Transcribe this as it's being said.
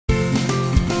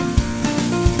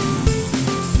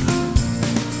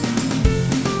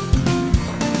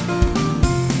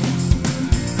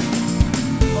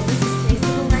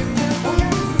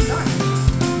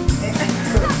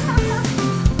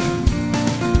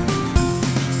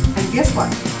guess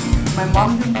what? My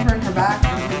mom didn't turn her back.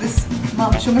 This,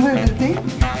 Mom, show me her the thing.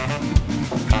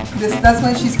 That's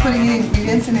when she's putting in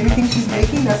ingredients in anything she's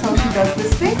making. That's how she does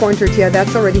this thing. Corn tortilla,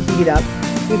 that's already heated up.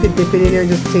 You could dip it in there and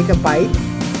just take a bite.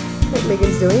 What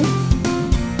Megan's doing.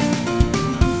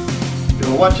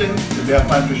 You're watching the Bear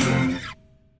Pantry Show.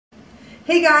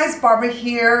 Hey guys, Barbara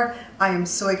here. I am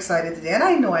so excited today, and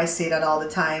I know I say that all the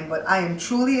time, but I am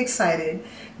truly excited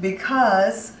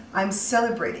because I'm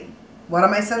celebrating. What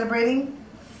am I celebrating?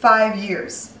 5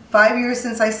 years. 5 years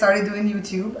since I started doing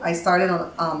YouTube. I started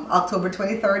on October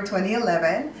 23rd,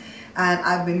 2011, and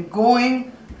I've been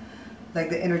going like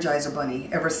the Energizer Bunny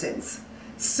ever since.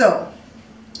 So,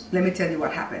 let me tell you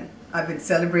what happened. I've been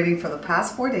celebrating for the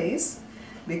past 4 days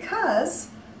because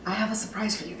I have a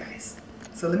surprise for you guys.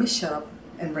 So let me shut up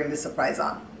and bring the surprise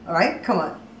on. All right, come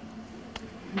on.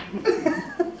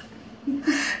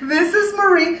 This is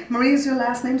Marie. Marie, is your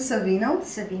last name Savino?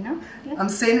 Savino. Yeah. I'm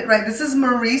saying it right. This is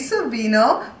Marie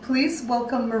Savino. Please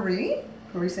welcome Marie.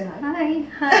 Marie, say hi. Hi.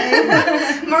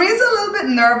 Hi. Marie's a little bit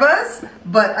nervous,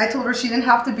 but I told her she didn't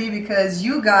have to be because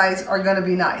you guys are going to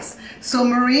be nice. So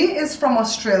Marie is from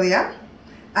Australia,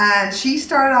 and she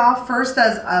started off first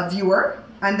as a viewer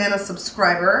and then a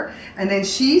subscriber, and then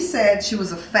she said she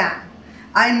was a fan.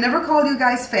 I never call you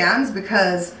guys fans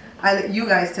because I let you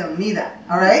guys tell me that,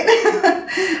 all right?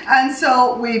 And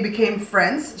so we became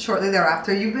friends shortly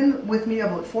thereafter. You've been with me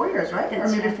about 4 years, right?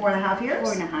 That's or maybe right. 4.5 years?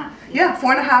 4.5. Yeah,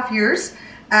 4.5 years.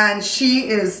 And she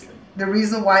is the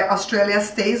reason why Australia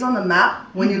stays on the map.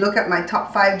 When you look at my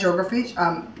top 5 geography,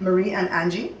 Marie and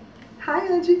Angie. Hi,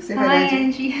 Angie. Say Hi,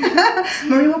 Angie. Angie.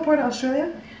 Marie, what part of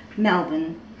Australia?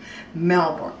 Melbourne.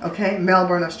 Melbourne, okay?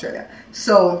 Melbourne, Australia.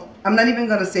 So I'm not even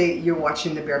going to say you're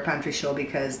watching the Bear Pantry Show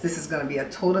because this is going to be a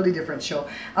totally different show.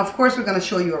 Of course, we're going to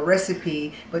show you a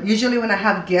recipe, but usually when I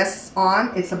have guests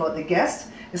on, it's about the guest.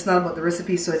 It's not about the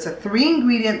recipe. So it's a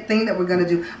 3-ingredient thing that we're going to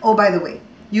do. Oh, by the way,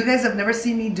 you guys have never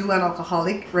seen me do an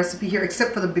alcoholic recipe here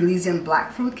except for the Belizean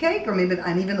black fruit cake, or maybe,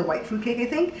 and even the white fruit cake, I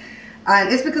think. And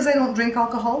it's because I don't drink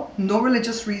alcohol. No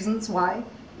religious reasons why.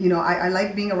 You know, I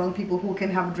like being around people who can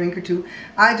have a drink or two.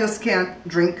 I just can't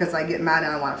drink because I get mad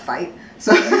and I want to fight.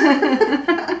 So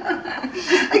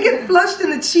I get flushed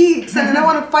in the cheeks and then I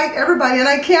want to fight everybody and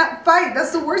I can't fight. That's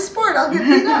the worst part. I'll get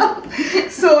beat up.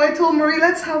 So I told Marie,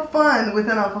 let's have fun with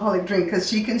an alcoholic drink because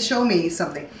she can show me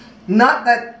something. Not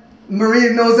that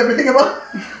Marie knows everything about...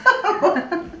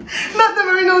 Not that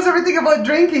Marie knows everything about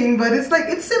drinking, but it's like,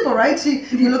 it's simple, right?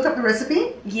 You looked up the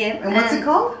recipe? Yeah. And what's it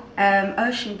called?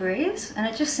 Ocean Breeze, and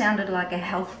it just sounded like a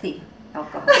healthy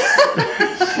alcohol.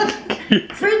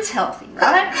 Fruit's healthy,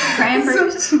 right?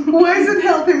 Cranberries. So, why is it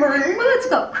healthy, Marie? Well, it's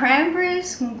got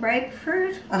cranberries and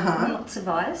grapefruit and lots of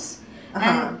ice.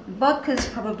 And vodka's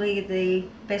probably the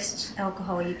best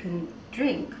alcohol you can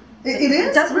drink. It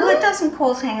is? Well, it doesn't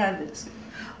cause hangovers.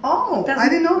 Oh, I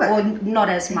didn't know that. Or not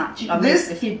as much. I mean,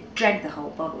 if you drank the whole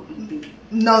bottle, you'd be...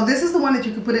 No, this is the one that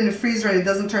you can put in the freezer and it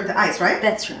doesn't turn to ice, right?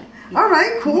 That's right. Yeah. All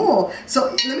right, cool. So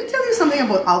let me tell you something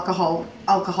about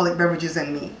alcoholic beverages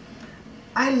and me.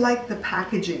 I like the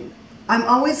packaging. I've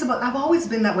always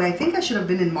been that way. I think I should have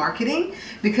been in marketing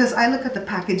because I look at the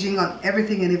packaging on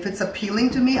everything, and if it's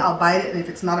appealing to me, I'll buy it, and if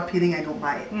it's not appealing, I don't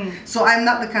buy it. So I'm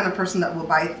not the kind of person that will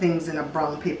buy things in a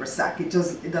brown paper sack. It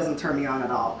doesn't turn me on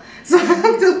at all. So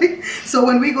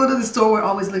when we go to the store, we're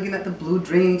always looking at the blue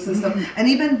drinks and stuff. And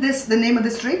even the name of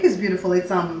this drink is beautiful. It's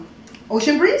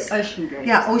Ocean Breeze? Ocean Breeze.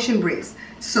 Yeah, Ocean Breeze.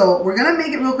 So we're going to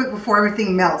make it real quick before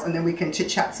everything melts, and then we can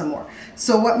chit-chat some more.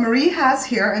 So what Marie has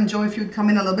here, and Joe, if you'd come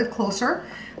in a little bit closer,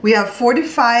 we have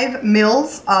 45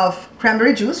 mils of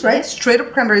cranberry juice, right? Straight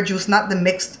up cranberry juice, not the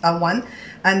mixed one.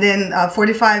 And then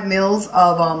 45 mils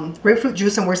of grapefruit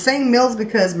juice, and we're saying mils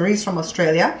because Marie's from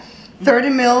Australia. 30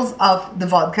 mils of the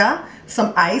vodka,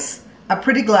 some ice, a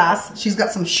pretty glass. She's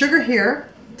got some sugar here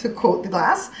to coat the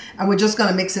glass, and we're just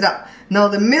going to mix it up. Now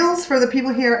the mils for the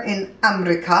people here in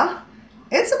America,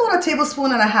 it's about 1.5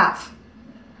 tablespoons,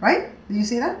 right? Did you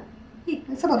see that? Yeah.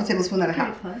 It's about 1.5 tablespoons. Pretty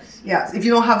close. Yeah, if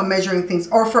you don't have a measuring things.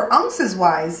 Or for ounces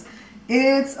wise,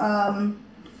 it's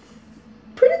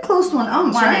pretty close to 1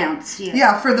 ounce, 1 right? ounce, yeah.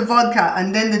 Yeah, for the vodka,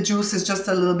 and then the juice is just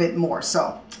a little bit more.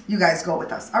 So you guys go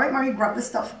with us. All right, Marie, grab this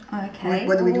stuff. Okay.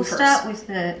 What do we do first? We'll start with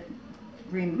the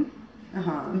rim.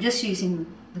 Uh-huh. I'm just using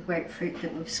the grapefruit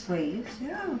that we've squeezed.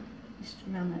 Yeah. Just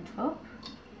around the top.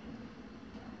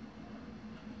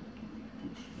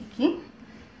 Okay.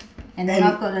 And then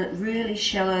I've got a really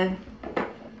shallow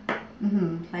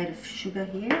plate of sugar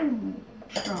here. And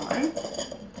we'll try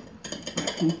if I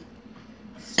can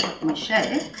stop my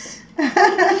shakes.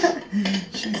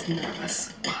 She's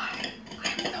nervous. Why?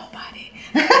 I'm nobody.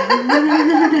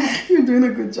 You're doing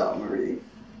a good job, Marie.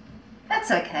 That's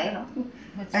okay.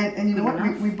 That's And you know good what?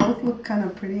 enough. We both look kind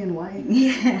of pretty and white.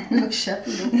 Yeah. We look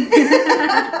chefy, don't we?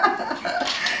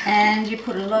 And you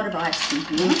put a lot of ice in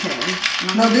here. Okay.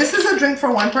 Now this is a drink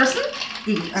for one person?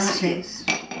 Yes. Okay. Yes.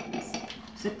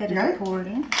 Is it better Got to it? pour it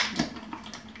in?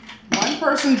 One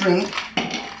person drink.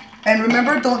 And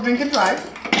remember, don't drink and drive.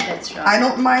 That's right. I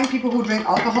don't mind people who drink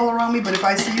alcohol around me, but if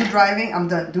I see you driving, I'm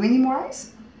done. Do we need more ice?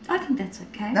 I think that's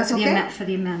okay. That's for okay? The amount, for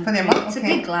the amount. For the of amount? drink. It's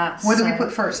Okay. a big glass. What do we so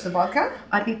put first? The vodka?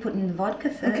 I'd be putting the vodka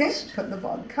first. Okay, put the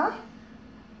vodka.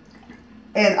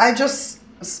 And I just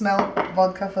smelled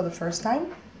vodka for the first time.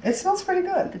 It smells pretty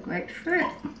good. The grapefruit.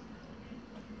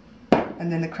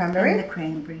 And then the cranberry. And the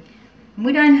cranberry. And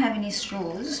we don't have any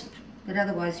straws, but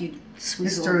otherwise you'd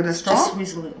swizzle. stir with a straw? Just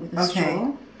swizzle it with a Okay.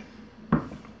 straw.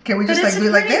 Can we But just like it's do it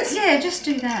a like pretty- this? Yeah, just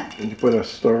do that. Did you put a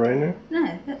stir right there? No,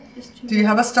 just do Do you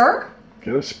have a stir?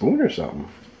 Get a spoon or something.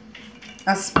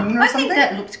 A spoon or I something? think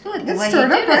that looked good. The It's way stirred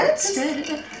you up, did right? it. Stirred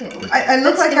it up good. I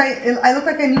look like I look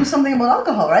like I knew something about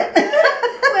alcohol, right?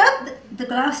 Well, the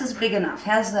glass is big enough.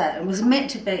 How's that? It was meant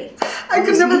to be. I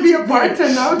could never be a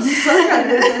bartender. I would suck at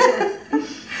it.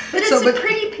 But it's So, a but-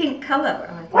 pretty pink colour,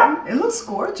 I think. It looks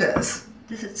gorgeous.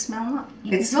 Does it smell not?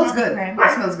 You It can smells smell the good. It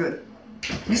cranberry. smells good.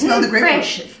 You smell the grapefruit.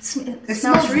 Fresh. It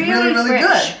smells really, really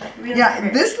fresh. good. Really Yeah,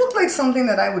 fresh. this looked like something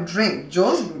that I would drink.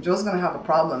 Joe's gonna have a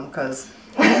problem because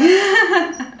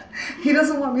he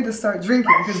doesn't want me to start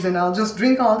drinking because then I'll just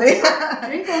drink all day.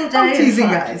 Drink all day I'm and teasing,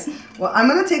 fight. guys. Well, I'm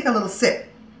gonna take a little sip.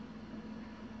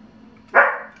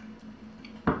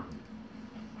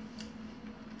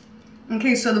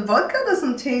 Okay, so the vodka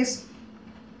doesn't taste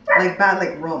like bad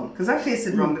like rum because I've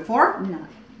tasted rum before. No.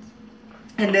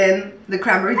 And then the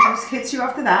cranberry juice hits you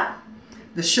after that.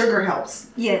 The sugar helps.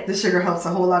 Yeah. The sugar helps a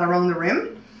whole lot around the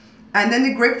rim. And then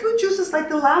the grapefruit juice is like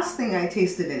the last thing I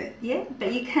tasted in it. Yeah,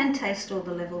 but you can taste all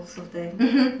the levels of the...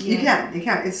 You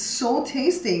can. It's so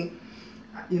tasty.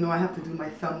 You know, I have to do my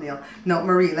thumbnail. No,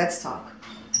 Marie, let's talk.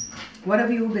 What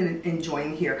have you been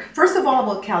enjoying here? First of all,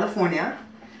 about California.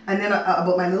 And then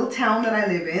about my little town that I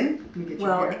live in. Let me get you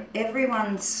Well, here.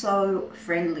 everyone's so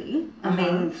friendly. I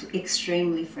mean,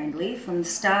 extremely friendly, from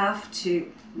staff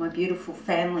to my beautiful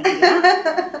family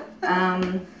here.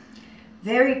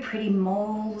 Very pretty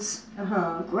malls,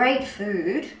 great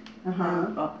food.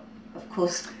 Of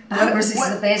course, Barbara's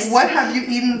is the best. What have you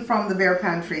eaten from the Bear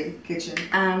Pantry kitchen?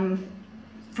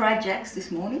 Fried jacks this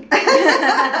morning.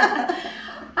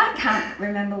 I can't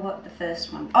remember what the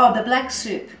first one. Oh, the black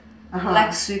soup.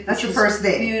 Black soup. That's which the was first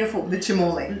day. Beautiful. The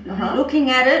chimole. Looking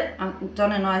at it,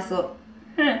 Don and I thought,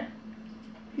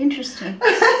 interesting.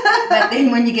 But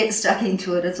then when you get stuck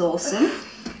into it, it's awesome.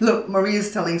 Look, Marie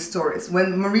is telling stories.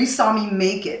 When Marie saw me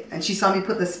make it and she saw me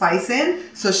put the spice in,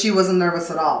 so she wasn't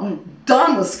nervous at all.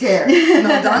 Don was scared.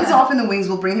 No, Don's off in the wings.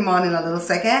 We'll bring him on in a little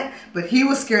second. But he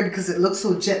was scared because it looks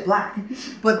so jet black.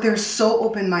 But they're so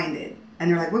open-minded. And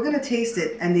they're like, we're going to taste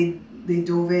it. And they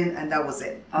dove in and that was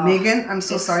it. Megan, I'm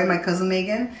so sorry, my cousin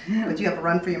Megan, but you have a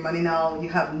run for your money now. You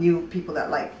have new people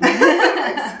that like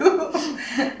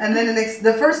And then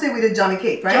the first day we did Johnny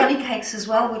Cake, right? Johnny cakes as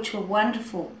well, which were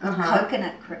wonderful.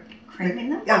 Coconut cream in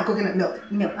them. Yeah, coconut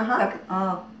milk. Milk.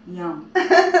 Oh, yum.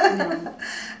 Yum.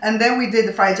 And then we did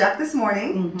the fried jack this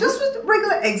morning, just with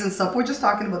regular eggs and stuff. We're just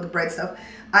talking about the bread stuff.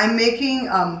 I'm making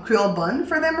Creole bun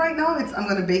for them right now. I'm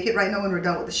going to bake it right now when we're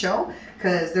done with the show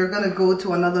because they're going to go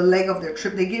to another leg of their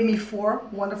trip. They gave me 4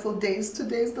 wonderful days.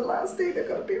 Today's the last day they're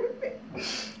going to be with me.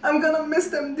 I'm going to miss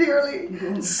them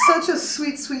dearly. Such a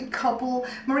sweet, sweet couple.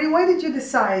 Marie, why did you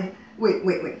decide? Wait.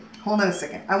 Hold on a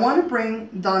second. I want to bring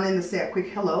Don in to say a quick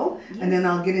hello, and then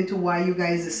I'll get into why you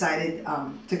guys decided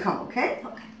to come, okay?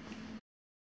 Okay.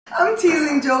 I'm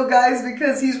teasing Joe, guys,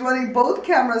 because he's running both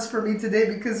cameras for me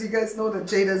today because you guys know that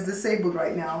Jada is disabled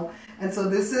right now. And so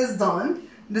this is Don.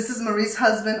 This is Marie's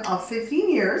husband of 15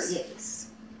 years. Yes.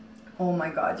 Oh my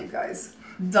God, you guys.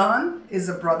 Don is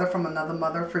a brother from another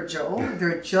mother for Joe.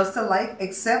 They're just alike,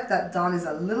 except that Don is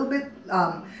a little bit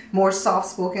more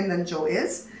soft-spoken than Joe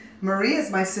is. Marie is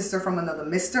my sister from another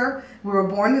mister. We were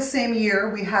born the same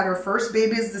year. We had our first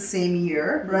babies the same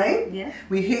year, right? Yeah.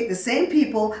 We hate the same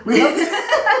people. We love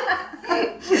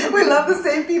we love the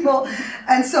same people.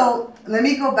 And so let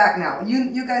me go back now.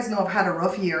 You guys know I've had a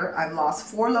rough year. I've lost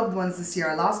 4 loved ones this year.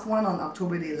 I lost one on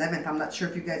October the 11th. I'm not sure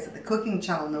if you guys at the cooking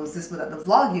channel knows this, but at the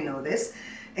vlog you know this.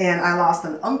 And I lost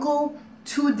an uncle,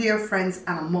 2 dear friends,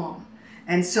 and a mom.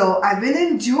 And so I've been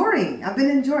enduring. I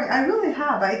really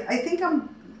have. I think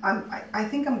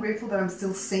I'm grateful that I'm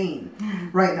still sane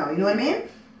right now. You know what I mean?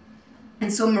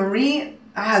 And so Marie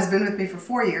has been with me for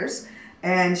 4 years,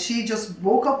 and she just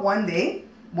woke up one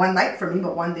night for me,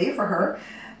 but one day for her.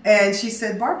 And she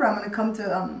said, Barbara, I'm going to come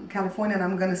to California and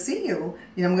I'm going to see you.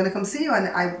 You know, I'm going to come see you. And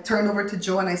I turned over to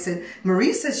Joe and I said,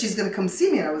 Marie says she's going to come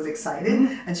see me. And I was excited.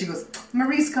 And she goes,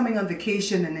 Marie's coming on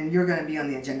vacation and then you're going to be on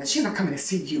the agenda. She's not coming to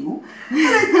see you.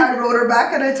 And I wrote her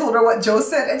back and I told her what Joe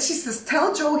said. And she says,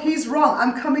 tell Joe he's wrong.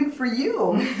 I'm coming for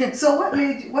you. So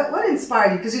what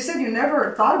inspired you? Because you said you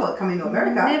never thought about coming to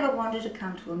America. I never wanted to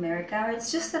come to America.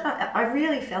 It's just that I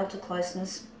really felt a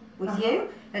closeness with you.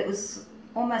 It was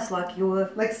almost like you were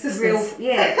like sisters.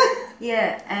 Real,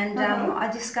 yeah. And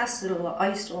I discussed it a lot. I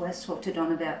used to always talk to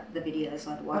Don about the videos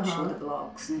I'd watch or the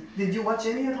blogs. And did you watch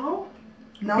any at home?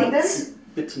 No, and then?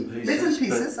 Bits and pieces. Bits and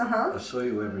pieces, I saw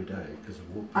you every day because I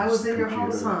walked I was in your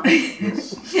computer. house, huh?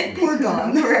 Yes. Poor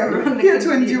Don. Forever on the you had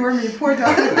to endure me. Poor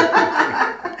Don.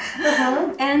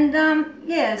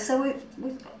 And so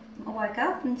I woke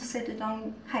up and said to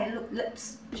Don, hey, look,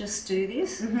 let's just do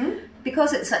this.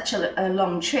 Because it's such a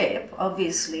long trip,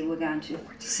 obviously we're going to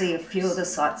see a few of the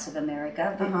sights of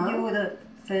America, but you were the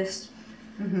first,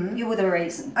 you were the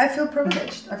reason. I feel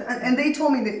privileged. And they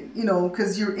told me that, you know,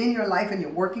 because you're in your life and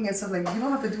you're working and stuff, like, you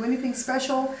don't have to do anything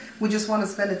special. We just want to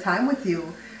spend the time with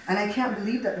you. And I can't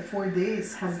believe that the 4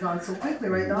 days has gone so quickly,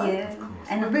 right now. Yeah.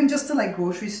 And we've been just to like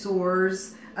grocery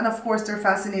stores. And of course, they're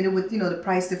fascinated with, you know, the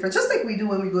price difference, just like we do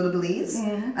when we go to Belize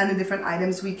and the different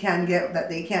items we can get that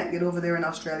they can't get over there in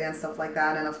Australia and stuff like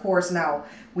that. And of course, now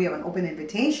we have an open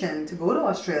invitation to go to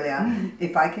Australia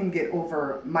if I can get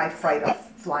over my fright of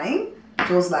flying.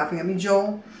 Joe's laughing at me.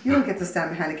 Joe, you don't get to stand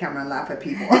behind the camera and laugh at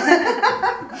people.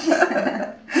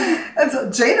 And so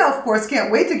Jada, of course, can't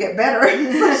wait to get better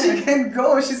so she can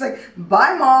go. She's like,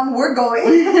 bye, Mom, we're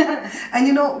going. And,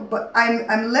 you know, but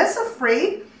I'm less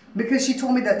afraid because she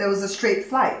told me that there was a straight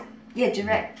flight. Yeah,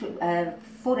 direct,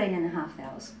 14 and a half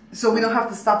hours. So we don't have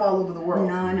to stop all over the world.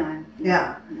 No.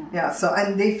 Yeah. No. Yeah. So,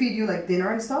 and they feed you like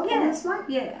dinner and stuff on this flight?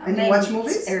 Yeah. And you watch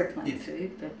movies? It's airplane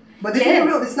food, But they feed you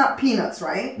real, it's not peanuts,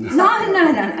 right? No.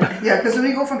 Yeah, because when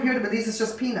you go from here to Belize, it's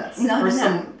just peanuts. No.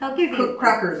 Some They'll give you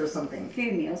crackers or something. a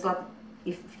few meals, like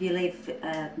if you leave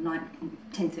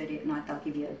 10:30 at night, they'll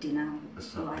give you a dinner.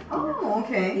 Oh,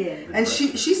 okay. Yeah. And she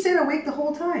stayed awake the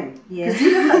whole time. Yeah. Because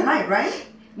you left at night, right?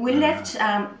 We left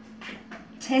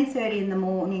 10:30 in the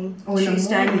morning, Oh, in the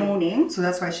Tuesday morning, So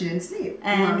that's why she didn't sleep.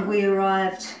 and we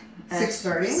arrived at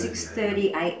 6:30?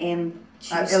 6:30 a.m.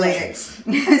 At Tuesday. LAX.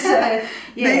 So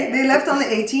yeah, They left on the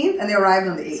 18th and they arrived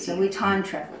on the 18th. so we time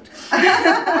traveled.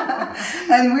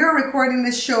 And we were recording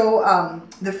this show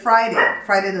the Friday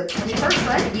the 21st,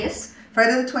 right? Yes.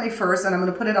 Friday the 21st, and I'm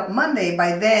going to put it up Monday.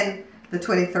 By then, the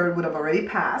 23rd would have already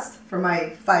passed for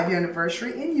my 5-year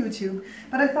anniversary in YouTube.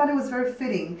 But I thought it was very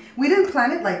fitting. We didn't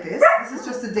plan it like this. This is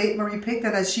just a date Marie picked,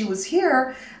 and as she was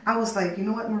here, I was like, you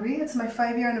know what, Marie, it's my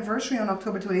 5-year anniversary on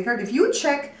October 23rd. If you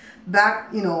check back,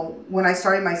 you know, when I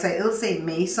started my site, it'll say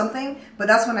May something, but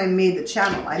that's when I made the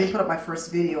channel. I didn't put up my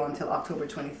first video until October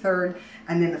 23rd,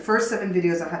 and then the first 7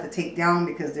 videos I had to take down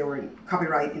because they were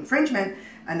copyright infringement,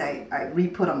 and I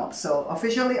re-put them up. So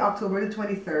officially October the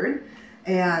 23rd,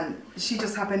 and she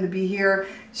just happened to be here.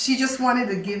 She just wanted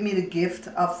to give me the gift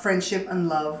of friendship and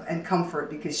love and comfort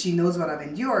because she knows what I've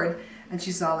endured. And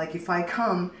she saw, like, if I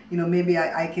come, you know, maybe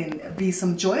I can be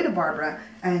some joy to Barbara.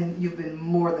 And you've been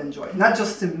more than joy. Not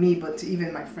just to me, but to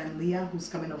even my friend Leah, who's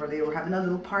coming over later. We're having a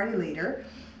little party later.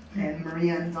 And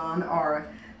Maria and Don are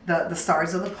the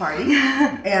stars of the party.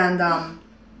 And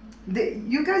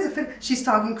you guys are fit. She's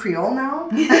talking Creole now.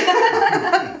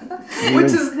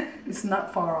 Which is, it's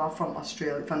not far off from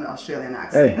Australia, from the Australian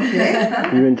accent. Hey, Okay?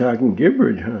 you've been talking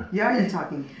gibberish, huh? Yeah, you're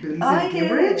talking Belizean Oh,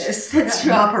 gibberish. yes, that's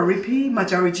right. Maparipi,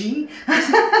 Majariji.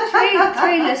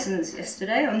 Three lessons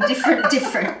yesterday on different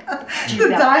The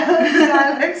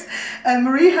dialects. And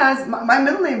Marie has, my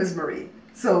middle name is Marie.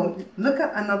 So look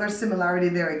at another similarity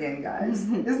there again, guys.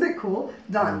 Isn't it cool?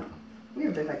 Don,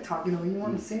 we've been like talking, you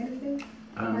want to say anything?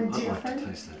 My I'd dear like friend? to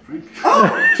taste that drink. Oh!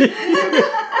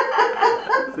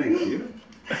 Thank you.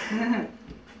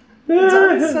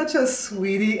 Don is such a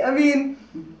sweetie. I mean,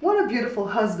 what a beautiful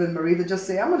husband, Marie, to just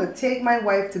say, I'm going to take my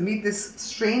wife to meet this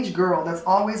strange girl that's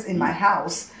always in my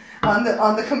house on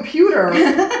the computer.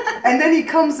 And then he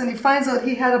comes and he finds out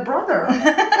he had a brother.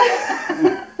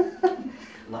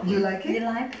 You like it? You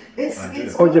like? It's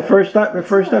Oh, the first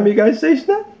time you guys tasted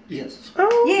that? Yes.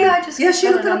 Oh, Yeah, I just Yeah, she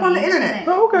got looked it up on the internet.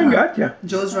 oh, okay, gotcha.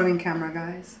 Joe's running camera,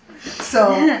 guys.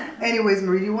 So, anyways,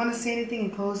 Marie, do you want to say anything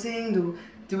in closing?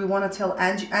 Do we want to tell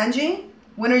Angie?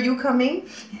 When are you coming?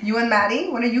 You and Maddie,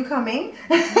 when are you coming?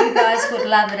 You guys would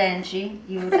love it, Angie.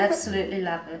 You would absolutely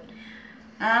love it.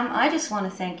 I just want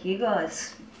to thank you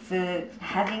guys for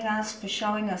having us, for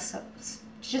showing us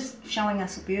just showing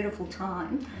us a beautiful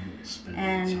time, Spend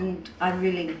and I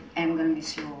really am going to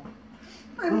miss you all.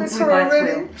 I miss We her both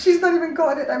already. will. She's not even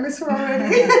got it. I miss her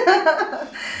already.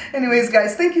 Anyways,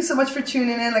 guys, thank you so much for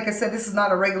tuning in. Like I said, this is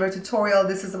not a regular tutorial.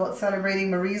 This is about celebrating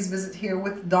Marie's visit here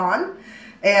with Dawn.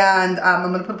 And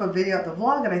I'm going to put up a video of the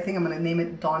vlog, and I think I'm going to name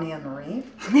it Donnie and Marie.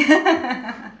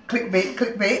 Clickbait,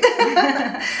 clickbait.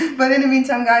 But in the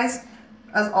meantime, guys,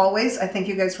 as always, I thank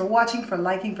you guys for watching, for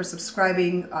liking, for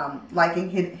subscribing,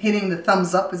 hitting the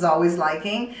thumbs up is always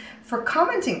liking, for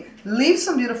commenting. Leave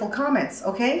some beautiful comments,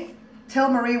 okay? Tell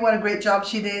Marie what a great job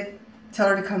she did. Tell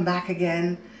her to come back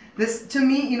again. This, to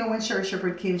me, you know, when Sherry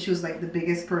Shepherd came, she was like the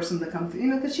biggest person to come through, you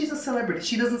know, because she's a celebrity.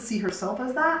 She doesn't see herself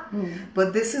as that.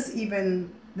 But this is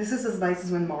as nice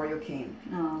as when Mario came.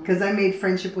 Because I made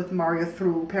friendship with Mario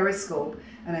through Periscope,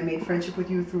 and I made friendship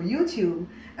with you through YouTube.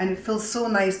 And it feels so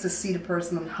nice to see the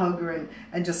person and hug her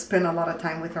and just spend a lot of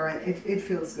time with her. And it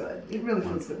feels good. It really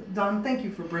feels good. Dawn, thank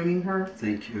you for bringing her.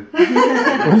 Thank you.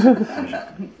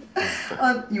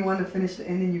 You want to finish the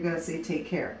ending, you got to say take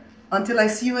care. Until I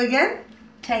see you again.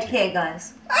 Take care,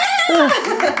 guys. You're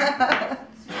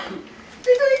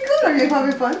doing good. Are you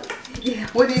having fun? Yeah.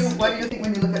 What do you think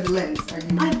when you look at the lens? Are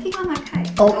you? I think I'm okay.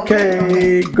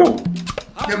 Okay, go.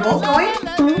 They're both going?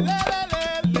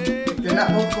 They're not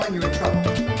both going, you're in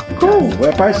trouble. Go.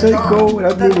 If I say go,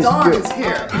 that The means dawn good. is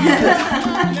here.